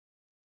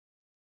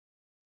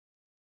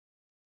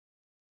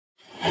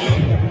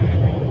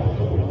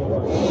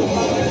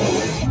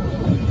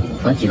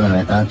What you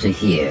are about to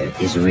hear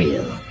is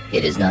real.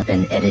 It has not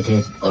been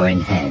edited or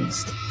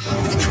enhanced.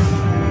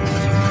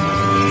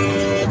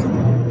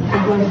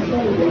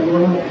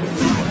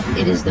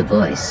 It is the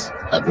voice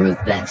of Ruth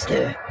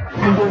Baxter.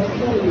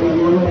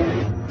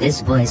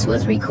 This voice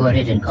was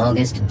recorded in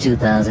August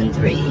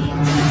 2003.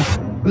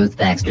 Ruth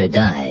Baxter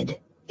died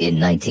in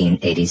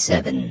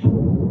 1987.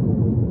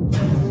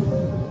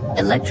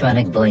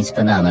 Electronic Voice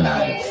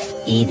Phenomenon,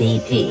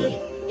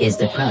 EVP, is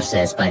the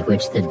process by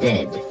which the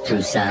dead,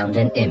 through sound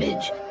and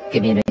image,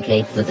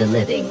 communicate with the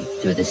living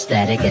through the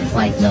static and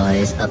white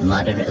noise of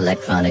modern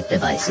electronic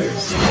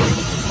devices.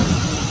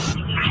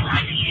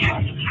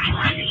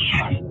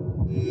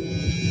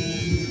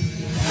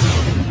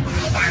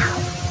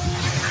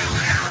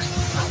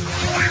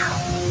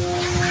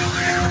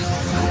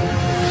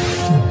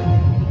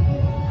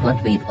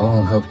 What we've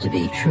all hoped to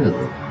be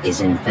true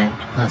is in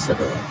fact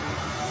possible.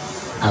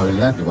 Our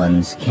loved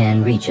ones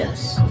can reach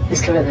us.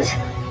 Mr. Rivers,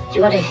 do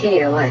you want to hear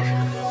your wife?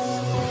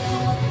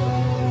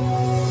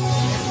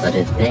 But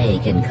if they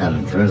can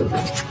come through,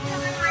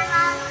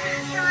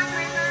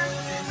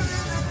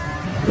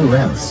 who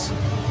else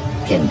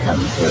can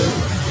come through?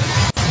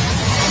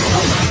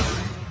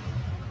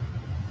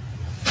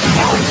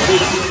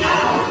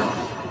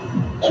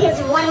 It is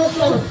one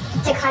thing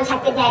to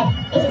contact the dead.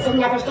 It is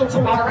another thing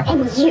to meddle,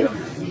 and you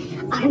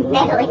are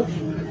meddling.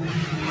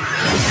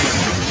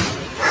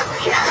 Oh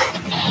my God.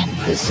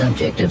 The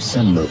subject of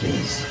some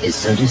movies is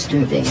so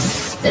disturbing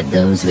that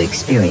those who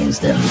experience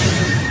them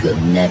will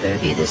never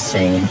be the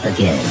same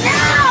again.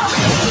 No!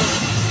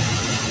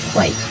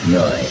 White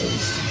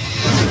noise.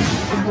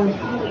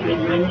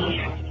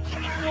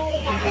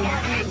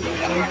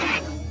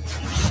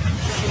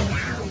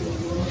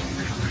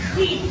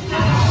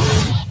 No!